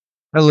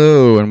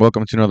Hello, and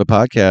welcome to another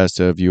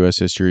podcast of U.S.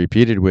 History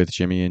Repeated with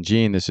Jimmy and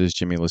Gene. This is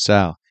Jimmy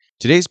LaSalle.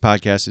 Today's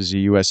podcast is a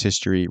U.S.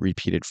 History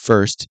Repeated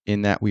first,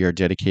 in that we are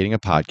dedicating a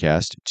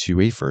podcast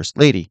to a First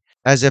Lady.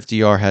 As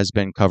FDR has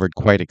been covered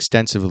quite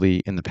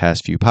extensively in the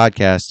past few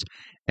podcasts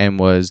and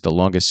was the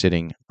longest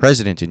sitting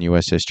president in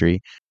U.S.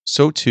 history,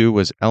 so too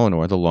was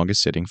Eleanor the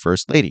longest sitting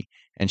First Lady,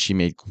 and she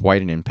made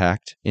quite an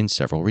impact in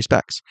several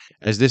respects.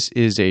 As this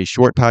is a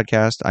short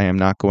podcast, I am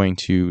not going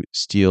to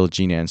steal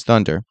Gene Ann's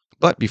thunder.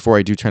 But before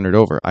I do turn it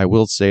over, I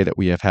will say that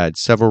we have had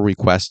several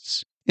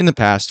requests in the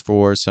past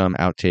for some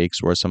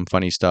outtakes or some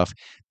funny stuff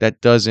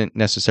that doesn't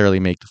necessarily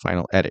make the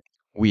final edit.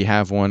 We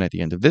have one at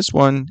the end of this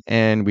one,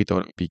 and we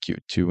thought it would be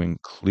cute to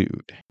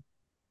include.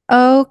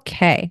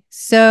 Okay,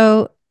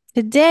 so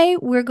today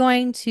we're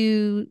going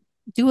to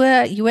do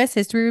a U.S.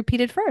 History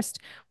Repeated first.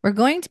 We're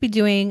going to be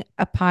doing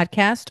a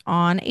podcast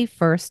on a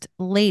First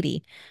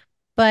Lady,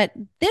 but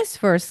this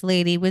First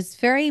Lady was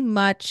very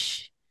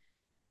much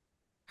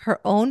her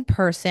own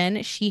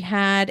person. She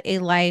had a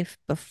life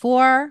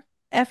before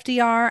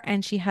FDR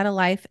and she had a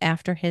life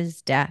after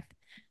his death.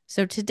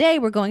 So today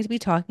we're going to be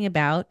talking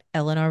about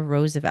Eleanor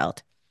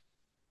Roosevelt.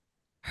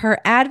 Her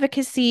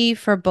advocacy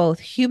for both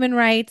human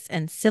rights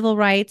and civil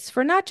rights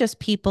for not just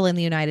people in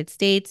the United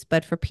States,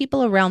 but for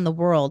people around the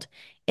world,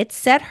 it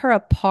set her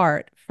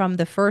apart from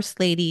the first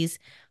ladies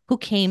who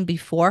came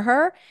before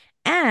her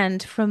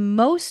and from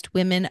most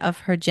women of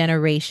her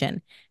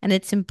generation. And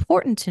it's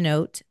important to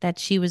note that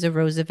she was a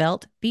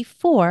Roosevelt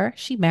before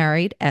she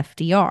married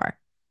FDR.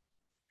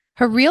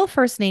 Her real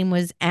first name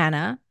was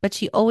Anna, but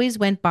she always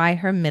went by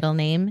her middle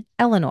name,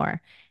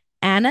 Eleanor.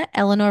 Anna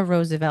Eleanor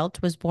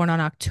Roosevelt was born on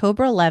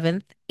October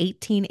 11th,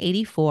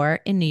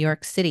 1884, in New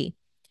York City.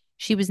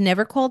 She was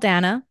never called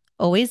Anna,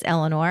 always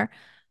Eleanor.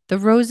 The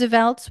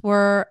Roosevelts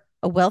were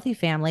a wealthy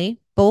family.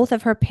 Both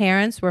of her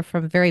parents were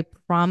from very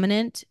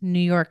prominent New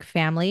York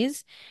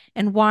families.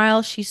 And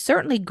while she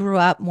certainly grew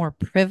up more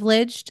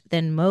privileged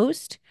than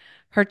most,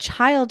 her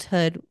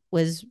childhood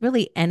was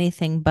really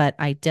anything but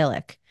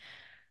idyllic.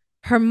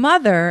 Her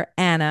mother,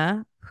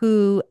 Anna,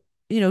 who,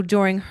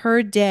 during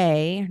her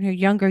day, in her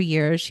younger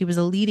years, she was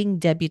a leading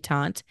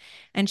debutante,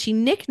 and she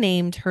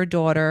nicknamed her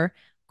daughter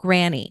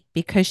Granny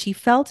because she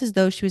felt as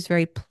though she was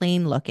very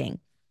plain looking.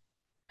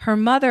 Her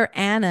mother,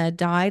 Anna,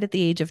 died at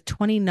the age of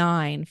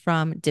 29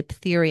 from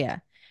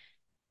diphtheria.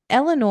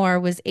 Eleanor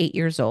was 8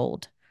 years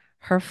old.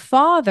 Her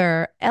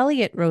father,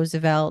 Elliott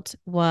Roosevelt,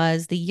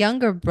 was the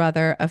younger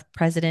brother of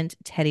President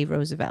Teddy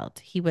Roosevelt.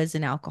 He was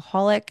an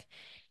alcoholic.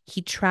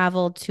 He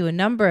traveled to a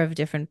number of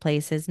different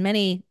places,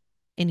 many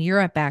in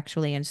Europe,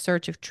 actually, in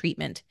search of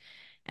treatment.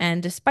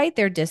 And despite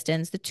their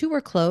distance, the two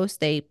were close.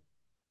 They,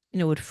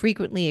 would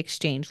frequently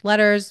exchange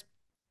letters.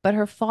 But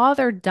her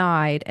father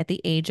died at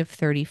the age of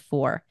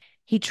 34.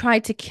 He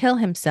tried to kill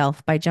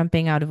himself by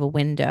jumping out of a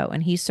window,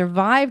 and he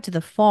survived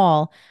the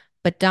fall,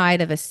 but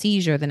died of a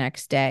seizure the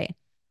next day.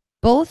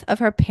 Both of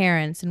her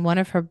parents and one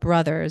of her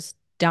brothers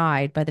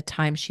died by the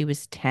time she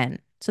was 10.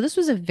 So this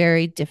was a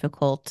very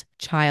difficult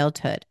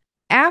childhood.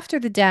 After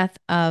the death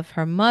of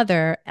her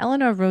mother,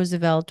 Eleanor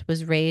Roosevelt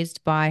was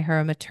raised by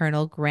her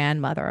maternal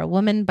grandmother, a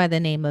woman by the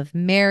name of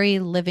Mary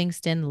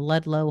Livingston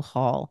Ludlow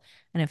Hall.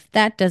 And if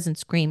that doesn't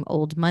scream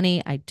old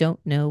money, I don't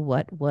know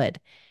what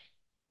would.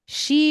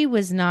 She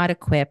was not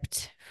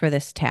equipped for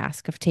this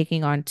task of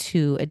taking on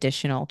two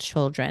additional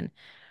children.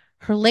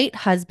 Her late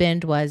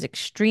husband was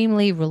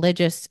extremely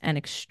religious and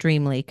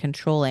extremely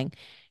controlling.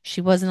 She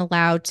wasn't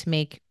allowed to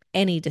make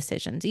any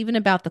decisions, even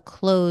about the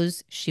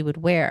clothes she would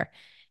wear.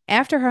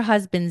 After her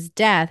husband's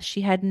death,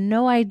 she had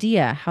no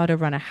idea how to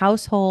run a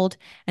household,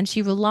 and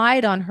she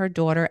relied on her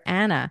daughter,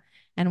 Anna.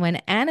 And when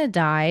Anna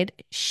died,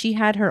 she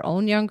had her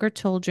own younger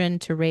children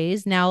to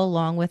raise, now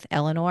along with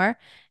Eleanor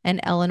and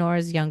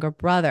Eleanor's younger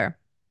brother.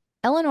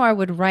 Eleanor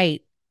would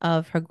write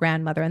of her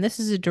grandmother, and this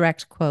is a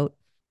direct quote.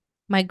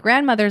 My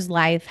grandmother's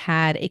life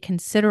had a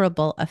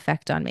considerable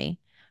effect on me.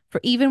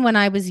 For even when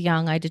I was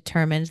young, I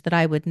determined that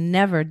I would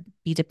never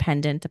be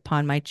dependent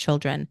upon my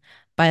children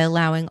by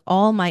allowing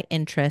all my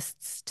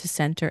interests to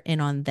center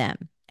in on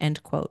them.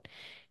 End quote.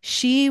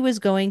 She was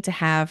going to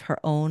have her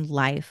own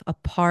life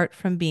apart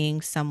from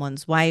being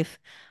someone's wife,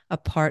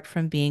 apart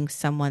from being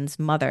someone's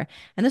mother.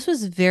 And this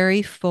was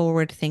very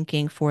forward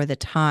thinking for the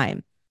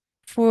time.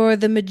 For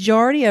the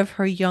majority of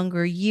her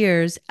younger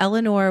years,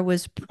 Eleanor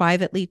was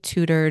privately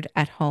tutored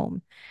at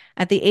home.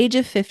 At the age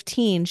of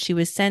 15, she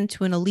was sent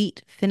to an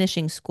elite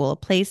finishing school, a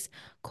place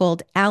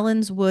called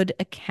Allenswood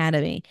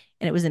Academy,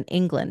 and it was in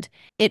England.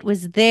 It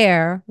was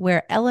there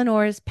where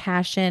Eleanor's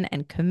passion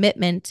and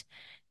commitment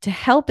to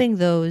helping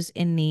those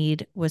in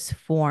need was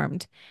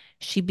formed.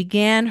 She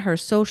began her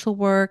social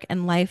work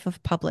and life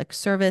of public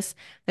service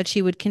that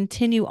she would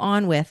continue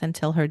on with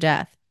until her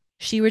death.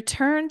 She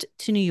returned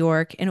to New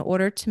York in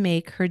order to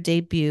make her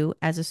debut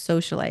as a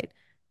socialite.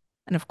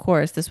 And of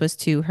course, this was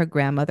to her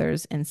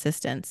grandmother's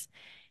insistence.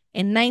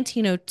 In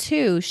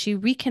 1902, she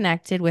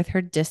reconnected with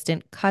her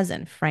distant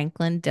cousin,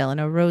 Franklin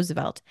Delano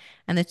Roosevelt,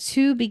 and the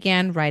two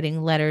began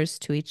writing letters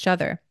to each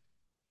other.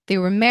 They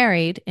were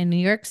married in New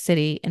York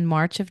City in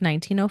March of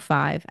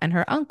 1905, and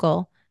her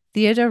uncle,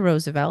 Theodore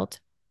Roosevelt,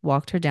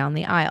 walked her down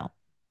the aisle.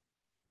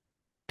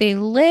 They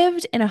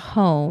lived in a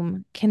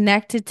home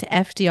connected to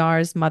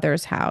FDR's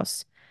mother's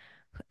house.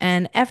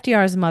 And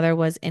FDR's mother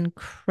was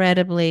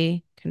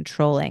incredibly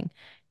controlling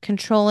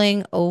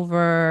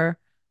over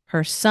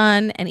her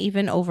son and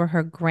even over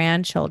her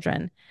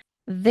grandchildren.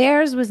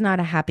 Theirs was not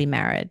a happy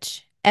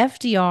marriage.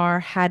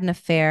 FDR had an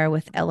affair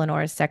with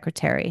Eleanor's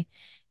secretary,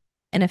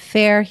 an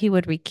affair he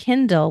would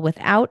rekindle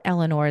without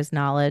Eleanor's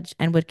knowledge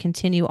and would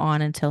continue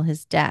on until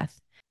his death.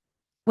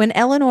 When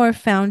Eleanor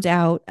found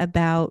out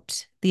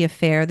about the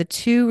affair, the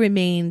two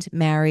remained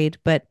married,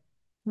 but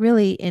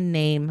really in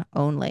name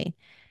only.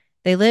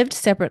 They lived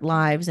separate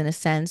lives in a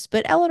sense,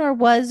 but Eleanor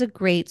was a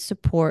great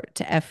support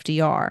to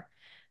FDR.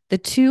 The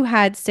two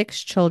had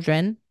 6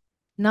 children.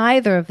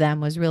 Neither of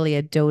them was really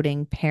a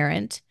doting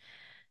parent.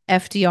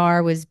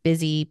 FDR was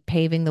busy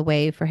paving the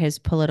way for his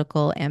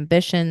political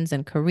ambitions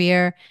and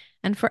career.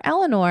 And for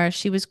Eleanor,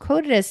 she was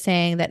quoted as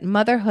saying that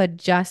motherhood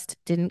just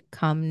didn't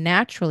come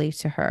naturally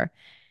to her.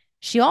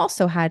 She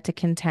also had to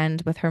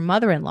contend with her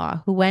mother in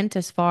law, who went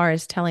as far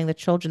as telling the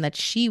children that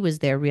she was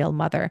their real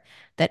mother,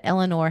 that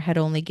Eleanor had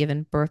only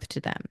given birth to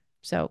them.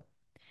 So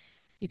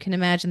you can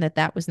imagine that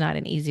that was not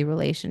an easy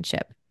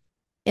relationship.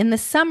 In the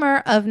summer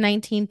of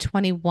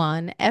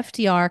 1921,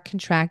 FDR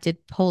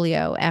contracted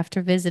polio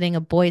after visiting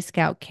a Boy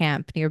Scout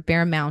camp near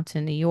Bear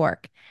Mountain, New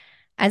York.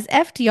 As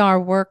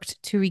FDR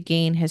worked to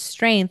regain his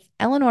strength,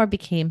 Eleanor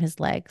became his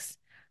legs.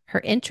 Her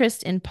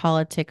interest in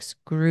politics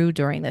grew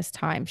during this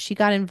time. She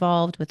got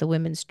involved with the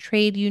Women's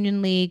Trade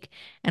Union League,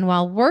 and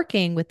while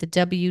working with the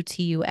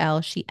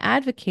WTUL, she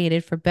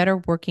advocated for better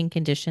working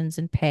conditions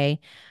and pay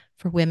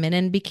for women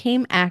and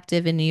became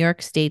active in New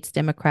York State's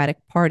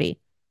Democratic Party.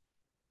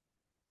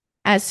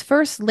 As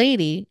First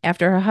Lady,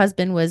 after her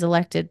husband was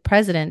elected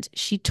president,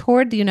 she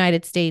toured the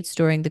United States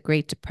during the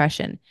Great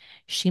Depression.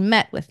 She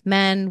met with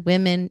men,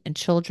 women, and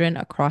children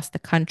across the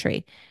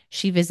country.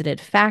 She visited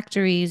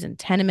factories and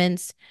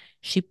tenements.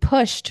 She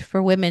pushed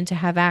for women to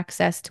have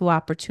access to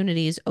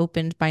opportunities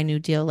opened by New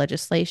Deal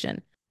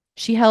legislation.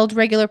 She held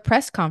regular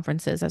press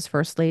conferences as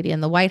First Lady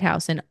in the White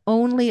House and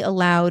only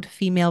allowed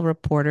female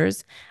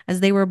reporters, as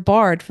they were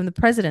barred from the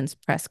president's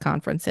press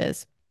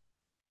conferences.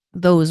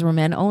 Those were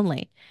men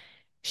only.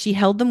 She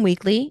held them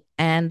weekly,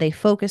 and they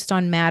focused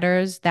on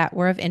matters that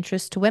were of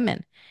interest to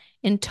women.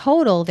 In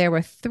total, there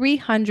were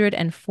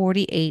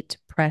 348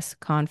 press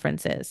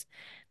conferences.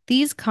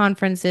 These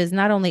conferences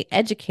not only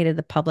educated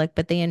the public,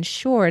 but they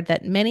ensured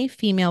that many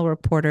female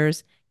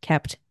reporters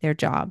kept their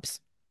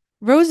jobs.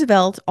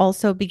 Roosevelt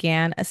also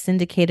began a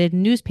syndicated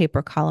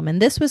newspaper column,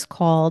 and this was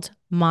called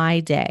My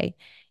Day.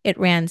 It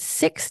ran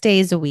 6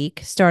 days a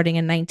week, starting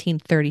in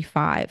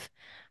 1935.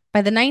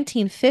 By the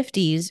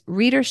 1950s,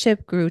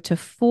 readership grew to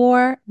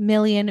 4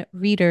 million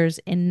readers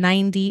in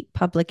 90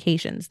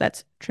 publications.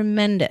 That's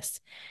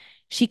tremendous.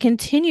 She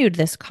continued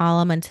this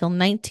column until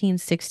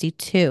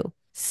 1962.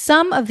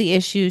 Some of the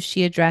issues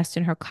she addressed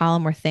in her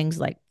column were things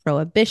like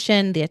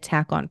prohibition, the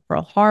attack on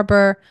Pearl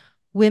Harbor,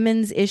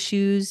 women's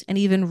issues, and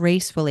even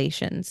race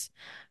relations.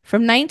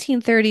 From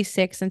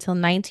 1936 until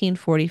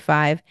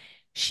 1945,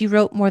 she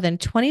wrote more than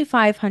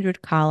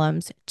 2,500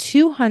 columns,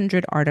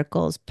 200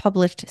 articles,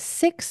 published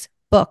 6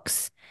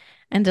 books,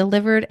 and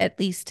delivered at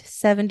least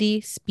 70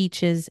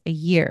 speeches a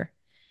year.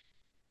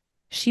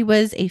 She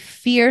was a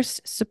fierce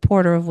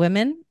supporter of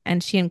women,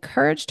 and she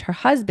encouraged her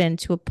husband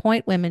to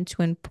appoint women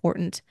to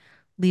important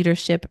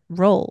leadership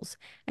roles.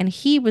 And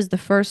he was the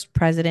first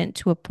president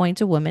to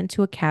appoint a woman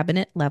to a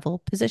cabinet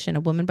level position,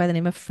 a woman by the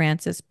name of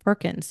Frances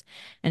Perkins.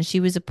 And she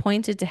was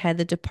appointed to head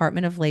the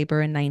Department of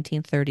Labor in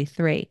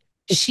 1933.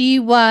 She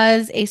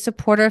was a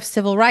supporter of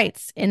civil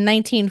rights. In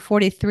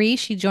 1943,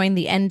 she joined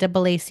the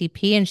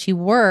NAACP and she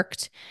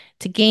worked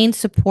to gain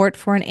support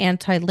for an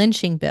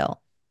anti-lynching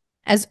bill.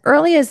 As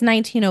early as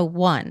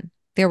 1901,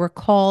 there were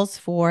calls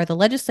for the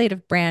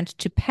legislative branch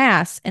to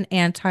pass an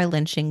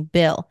anti-lynching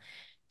bill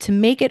to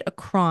make it a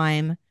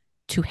crime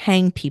to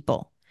hang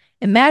people.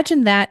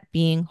 Imagine that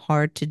being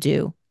hard to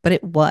do, but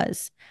it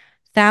was.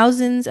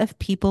 Thousands of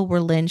people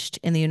were lynched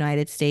in the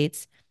United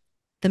States.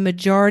 The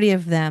majority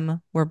of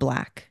them were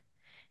Black.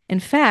 In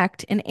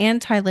fact, an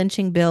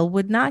anti-lynching bill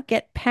would not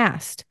get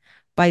passed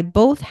by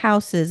both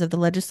houses of the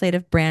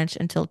legislative branch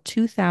until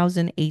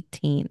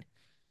 2018.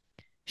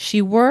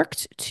 She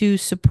worked to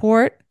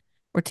support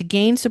or to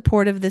gain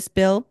support of this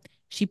bill.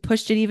 She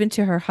pushed it even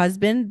to her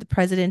husband, the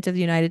President of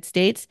the United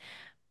States,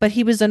 but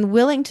he was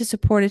unwilling to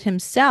support it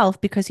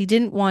himself because he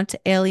didn't want to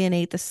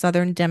alienate the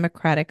Southern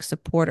Democratic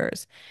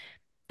supporters.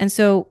 And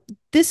so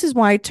this is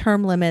why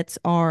term limits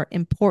are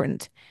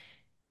important.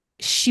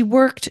 She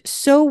worked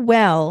so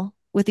well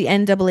with the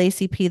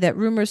NAACP that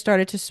rumors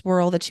started to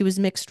swirl that she was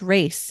mixed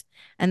race,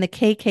 and the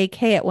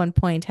KKK at one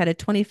point had a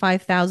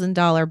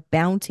 $25,000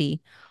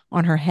 bounty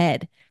on her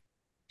head.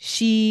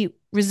 She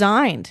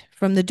resigned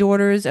from the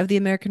Daughters of the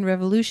American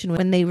Revolution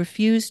when they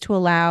refused to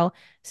allow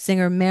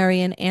singer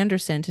Marian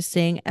Anderson to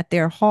sing at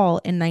their hall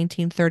in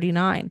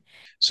 1939.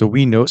 So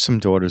we know some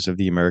daughters of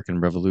the American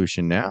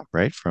Revolution now,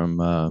 right?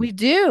 From We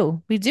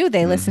do. We do.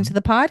 They listen to mhm,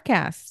 the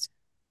podcast.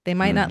 They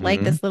might not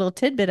like mhm. this little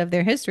tidbit of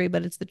their history,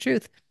 but it's the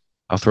truth.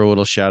 I'll throw a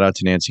little shout out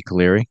to Nancy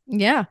Cleary,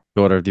 Yeah.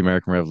 daughter of the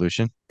American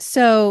Revolution.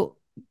 So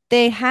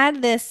they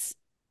had this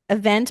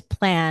event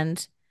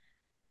planned.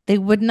 They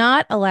would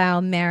not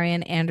allow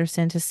Marian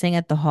Anderson to sing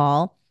at the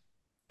hall.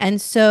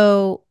 And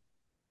so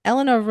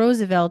Eleanor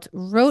Roosevelt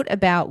wrote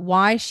about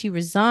why she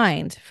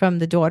resigned from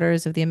the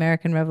Daughters of the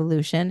American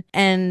Revolution,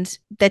 and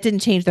that didn't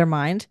change their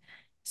mind.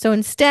 So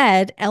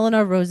instead,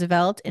 Eleanor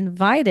Roosevelt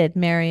invited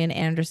Marian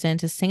Anderson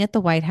to sing at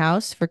the White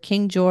House for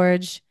King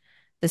George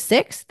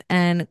VI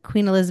and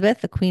Queen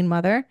Elizabeth, the Queen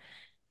Mother,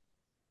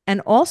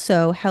 and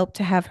also helped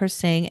to have her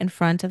sing in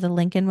front of the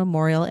Lincoln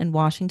Memorial in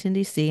Washington,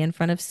 D.C., in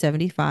front of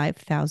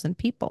 75,000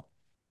 people.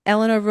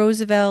 Eleanor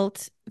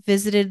Roosevelt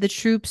visited the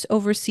troops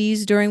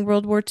overseas during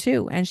World War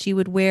II, and she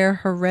would wear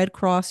her Red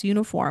Cross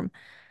uniform.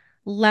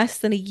 Less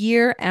than a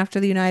year after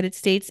the United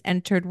States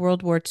entered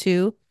World War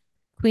II,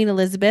 Queen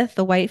Elizabeth,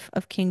 the wife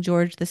of King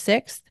George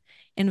VI,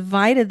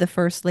 invited the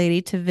First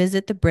Lady to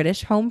visit the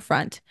British home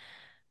front.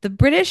 The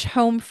British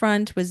home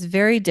front was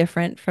very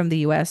different from the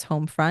U.S.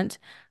 home front.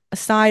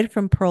 Aside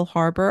from Pearl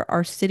Harbor,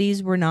 our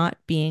cities were not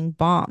being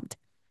bombed.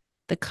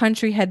 The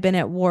country had been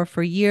at war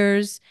for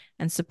years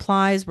and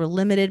supplies were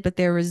limited, but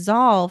their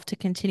resolve to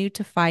continue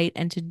to fight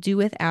and to do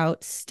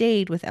without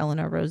stayed with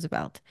Eleanor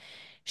Roosevelt.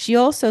 She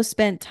also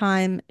spent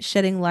time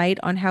shedding light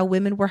on how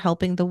women were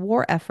helping the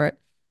war effort.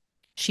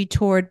 She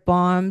toured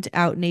bombed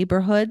out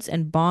neighborhoods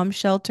and bomb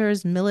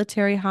shelters,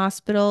 military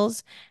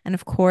hospitals, and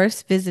of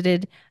course,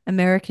 visited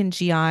American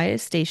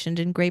GIs stationed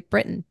in Great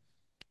Britain.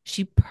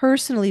 She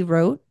personally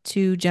wrote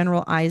to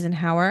General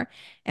Eisenhower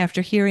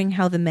after hearing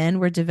how the men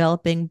were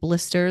developing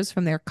blisters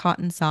from their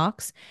cotton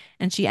socks,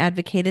 and she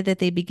advocated that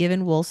they be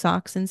given wool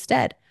socks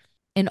instead.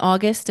 In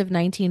August of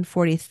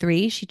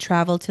 1943, she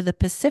traveled to the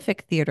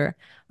Pacific Theater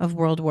of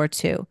World War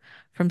II.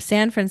 From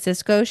San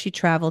Francisco, she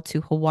traveled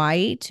to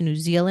Hawaii, to New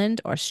Zealand,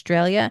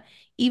 Australia,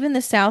 even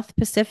the South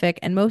Pacific,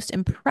 and most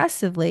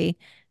impressively,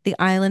 the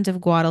island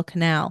of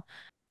Guadalcanal.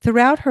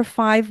 Throughout her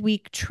 5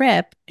 week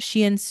trip,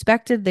 she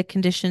inspected the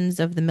conditions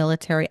of the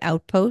military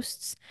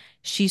outposts.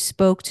 She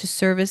spoke to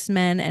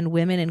servicemen and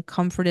women and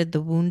comforted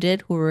the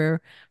wounded who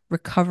were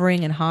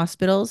recovering in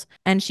hospitals.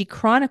 And she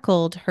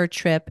chronicled her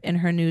trip in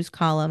her news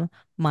column,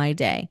 My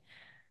Day.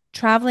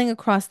 Traveling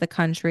across the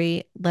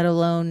country, let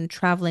alone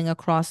traveling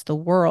across the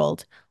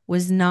world,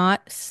 was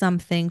not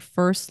something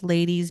first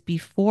ladies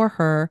before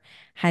her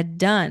had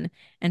done.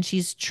 And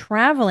she's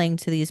traveling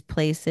to these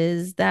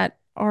places that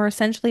are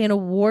essentially in a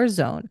war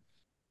zone.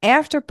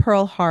 After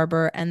Pearl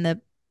Harbor and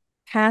the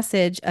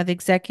passage of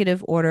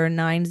Executive Order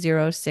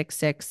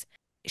 9066,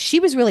 she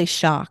was really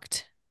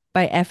shocked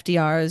by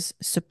FDR's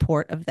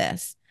support of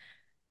this.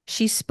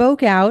 She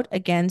spoke out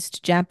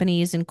against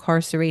Japanese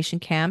incarceration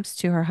camps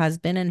to her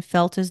husband and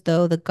felt as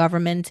though the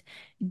government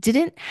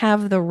didn't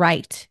have the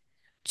right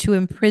to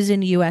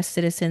imprison U.S.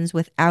 citizens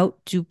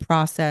without due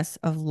process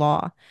of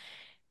law.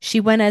 She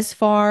went as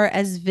far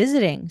as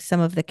visiting some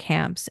of the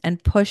camps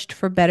and pushed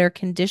for better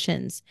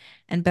conditions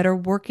and better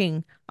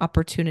working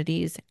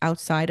opportunities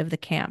outside of the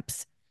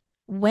camps.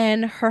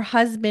 When her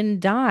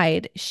husband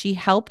died, she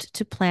helped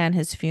to plan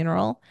his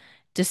funeral,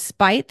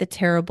 despite the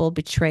terrible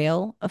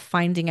betrayal of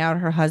finding out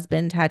her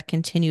husband had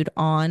continued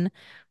on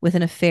with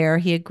an affair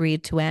he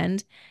agreed to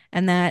end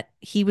and that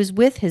he was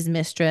with his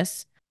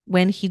mistress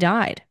when he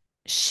died.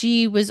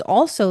 She was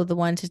also the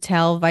one to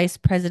tell Vice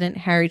President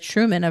Harry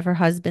Truman of her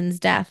husband's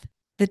death.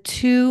 The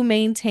two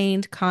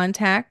maintained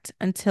contact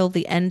until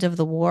the end of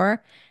the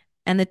war,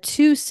 and the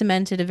two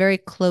cemented a very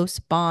close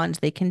bond.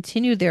 They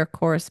continued their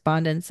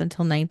correspondence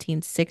until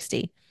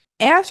 1960.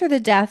 After the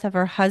death of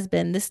her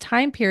husband, this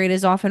time period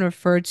is often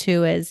referred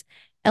to as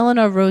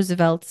Eleanor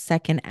Roosevelt's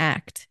second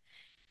act.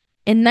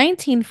 In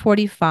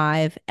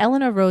 1945,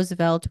 Eleanor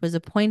Roosevelt was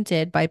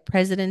appointed by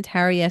President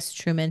Harry S.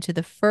 Truman to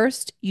the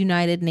first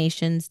United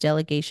Nations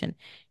delegation.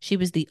 She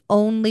was the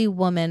only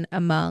woman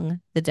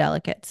among the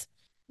delegates.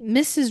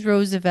 Mrs.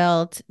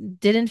 Roosevelt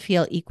didn't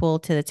feel equal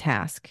to the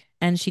task,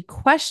 and she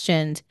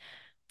questioned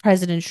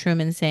President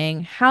Truman,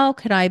 saying, "How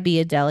could I be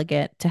a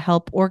delegate to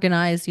help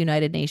organize the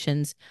United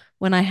Nations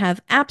when I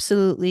have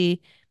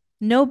absolutely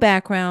no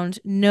background,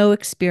 no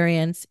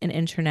experience in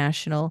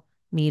international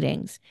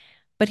meetings?"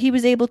 But he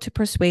was able to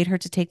persuade her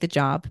to take the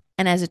job.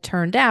 And as it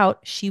turned out,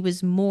 she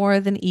was more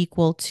than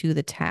equal to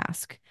the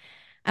task.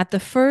 At the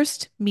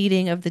first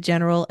meeting of the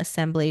General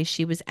Assembly,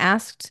 she was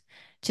asked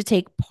to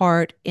take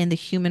part in the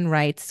Human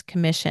Rights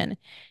Commission.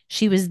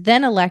 She was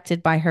then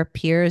elected by her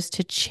peers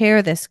to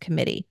chair this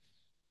committee.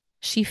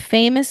 She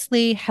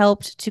famously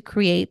helped to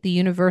create the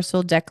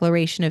Universal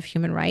Declaration of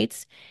Human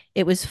Rights.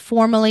 It was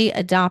formally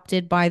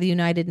adopted by the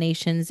United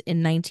Nations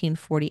in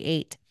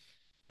 1948.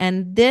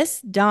 And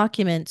this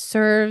document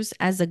serves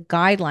as a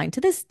guideline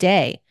to this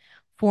day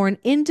for an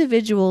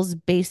individual's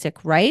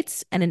basic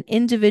rights and an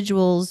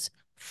individual's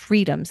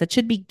freedoms that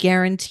should be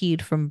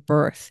guaranteed from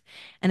birth.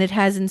 And it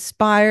has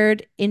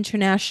inspired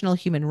international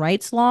human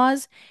rights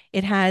laws.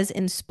 It has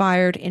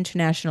inspired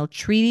international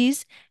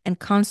treaties and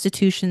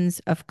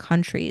constitutions of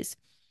countries.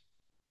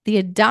 The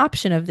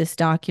adoption of this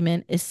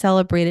document is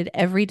celebrated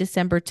every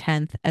December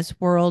 10th as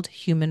World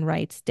Human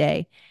Rights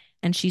Day,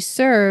 and she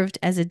served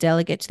as a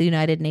delegate to the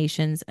United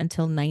Nations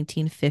until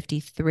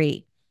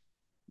 1953.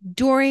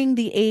 During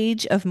the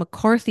age of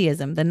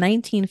McCarthyism, the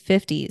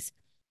 1950s,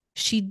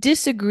 she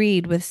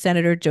disagreed with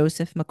Senator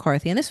Joseph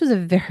McCarthy, and this was a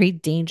very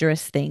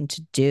dangerous thing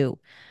to do.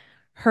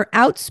 Her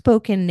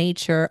outspoken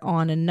nature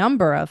on a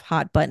number of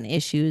hot button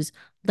issues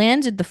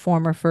landed the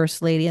former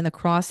First Lady in the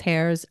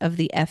crosshairs of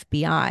the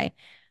FBI.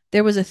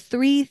 There was a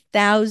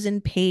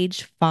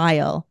 3,000-page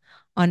file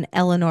on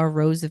Eleanor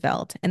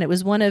Roosevelt, and it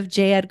was one of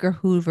J. Edgar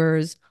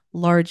Hoover's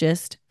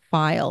largest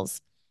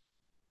files.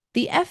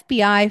 The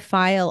FBI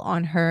file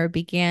on her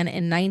began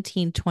in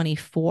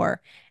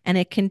 1924, and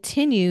it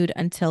continued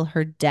until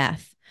her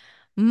death.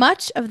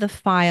 Much of the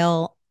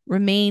file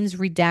remains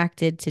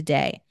redacted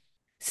today.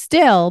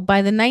 Still,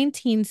 by the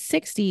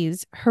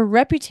 1960s, her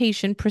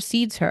reputation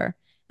precedes her,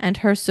 and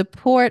her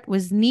support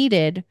was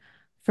needed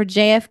for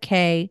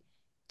JFK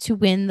to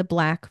win the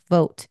black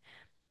vote.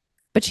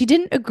 But she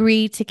didn't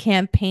agree to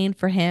campaign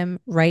for him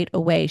right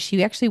away.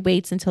 She actually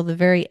waits until the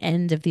very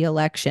end of the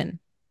election.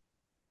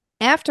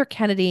 After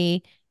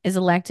Kennedy is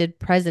elected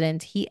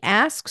president, he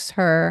asks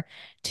her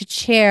to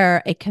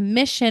chair a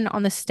commission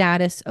on the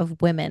status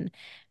of women.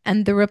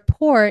 And the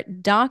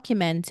report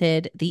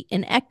documented the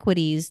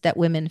inequities that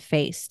women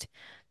faced.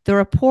 The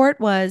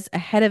report was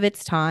ahead of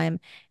its time,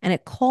 and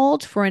it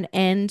called for an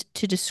end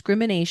to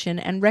discrimination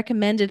and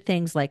recommended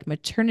things like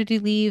maternity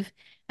leave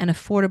and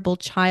affordable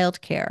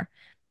childcare,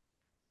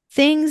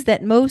 things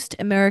that most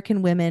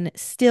American women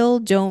still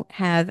don't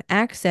have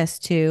access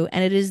to.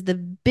 And it is the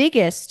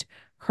biggest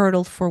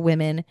hurdle for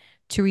women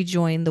to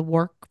rejoin the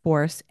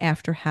workforce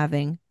after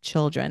having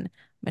children: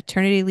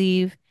 maternity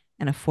leave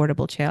and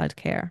affordable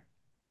childcare.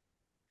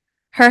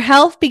 Her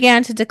health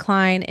began to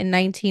decline in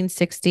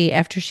 1960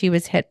 after she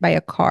was hit by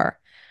a car.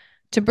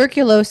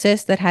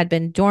 Tuberculosis that had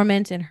been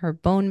dormant in her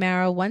bone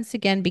marrow once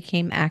again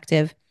became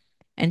active,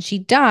 and she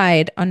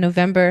died on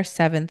November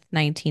 7th,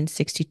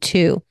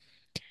 1962.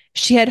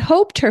 She had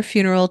hoped her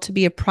funeral to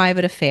be a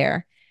private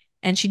affair,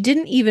 and she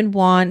didn't even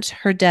want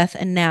her death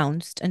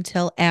announced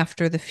until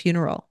after the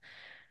funeral.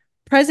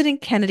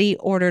 President Kennedy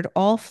ordered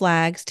all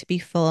flags to be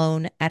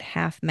flown at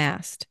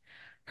half-mast.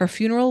 Her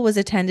funeral was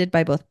attended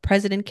by both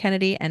President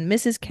Kennedy and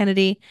Mrs.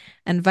 Kennedy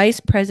and Vice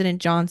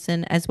President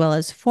Johnson, as well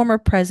as former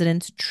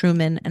Presidents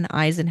Truman and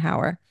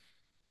Eisenhower,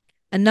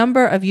 a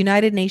number of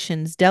United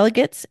Nations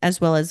delegates, as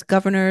well as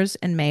governors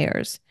and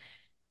mayors.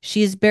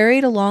 She is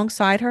buried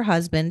alongside her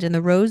husband in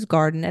the Rose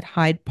Garden at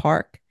Hyde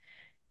Park.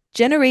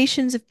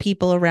 Generations of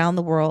people around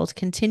the world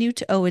continue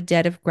to owe a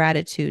debt of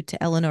gratitude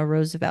to Eleanor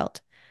Roosevelt.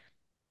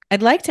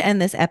 I'd like to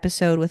end this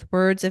episode with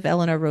words of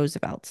Eleanor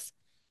Roosevelt's.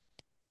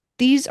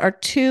 These are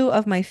two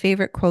of my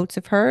favorite quotes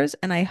of hers,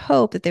 and I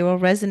hope that they will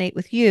resonate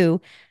with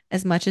you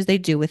as much as they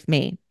do with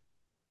me.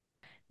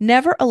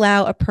 Never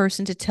allow a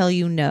person to tell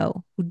you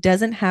no who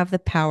doesn't have the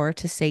power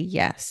to say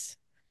yes.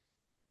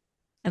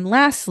 And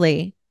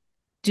lastly,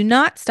 do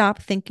not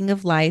stop thinking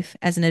of life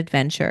as an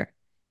adventure.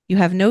 You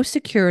have no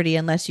security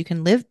unless you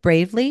can live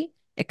bravely,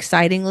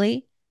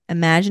 excitingly,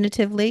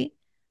 imaginatively,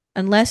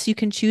 unless you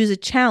can choose a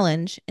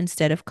challenge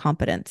instead of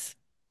competence.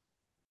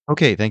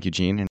 Okay, thank you,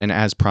 Jean. And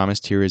as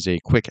promised, here is a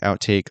quick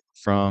outtake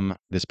from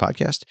this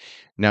podcast.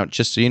 Now,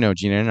 just so you know,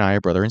 Gina and I are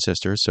brother and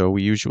sister, so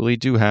we usually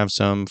do have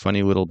some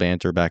funny little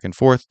banter back and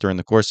forth during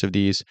the course of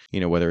these.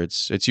 Whether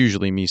it's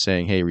usually me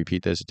saying, "Hey,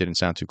 repeat this; it didn't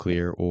sound too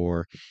clear,"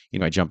 or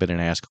I jump in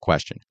and ask a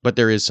question. But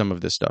there is some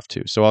of this stuff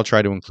too, so I'll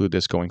try to include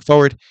this going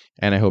forward,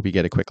 and I hope you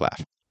get a quick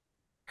laugh.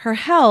 Her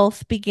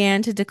health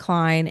began to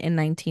decline in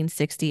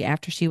 1960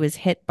 after she was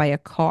hit by a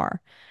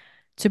car.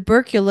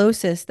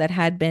 Tuberculosis that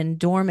had been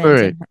dormant Wait,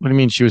 in her. what do you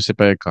mean she was hit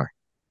by a car?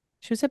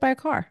 She was hit by a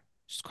car.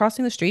 She was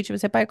crossing the street. She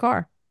was hit by a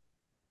car.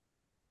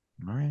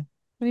 All right.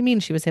 What do you mean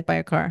she was hit by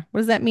a car?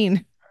 What does that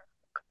mean?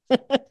 I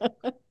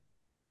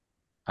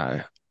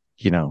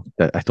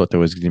thought there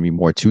was going to be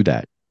more to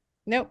that.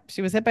 Nope,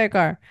 she was hit by a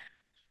car.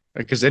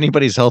 Because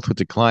anybody's health would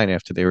decline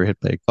after they were hit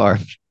by a car.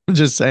 I'm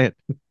just saying.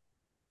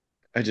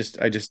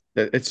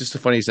 It's just a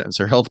funny sentence.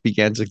 Her health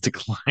began to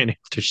decline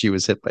after she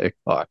was hit by a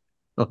car.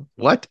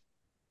 What?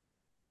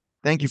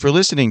 Thank you for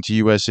listening to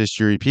U.S.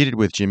 History Repeated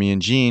with Jimmy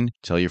and Jean.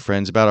 Tell your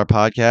friends about our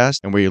podcast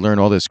and where you learn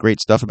all this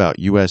great stuff about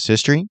U.S.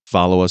 history.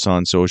 Follow us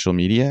on social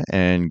media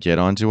and get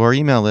onto our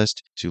email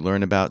list to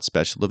learn about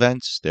special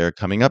events. They're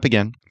coming up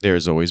again.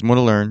 There's always more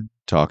to learn.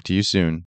 Talk to you soon.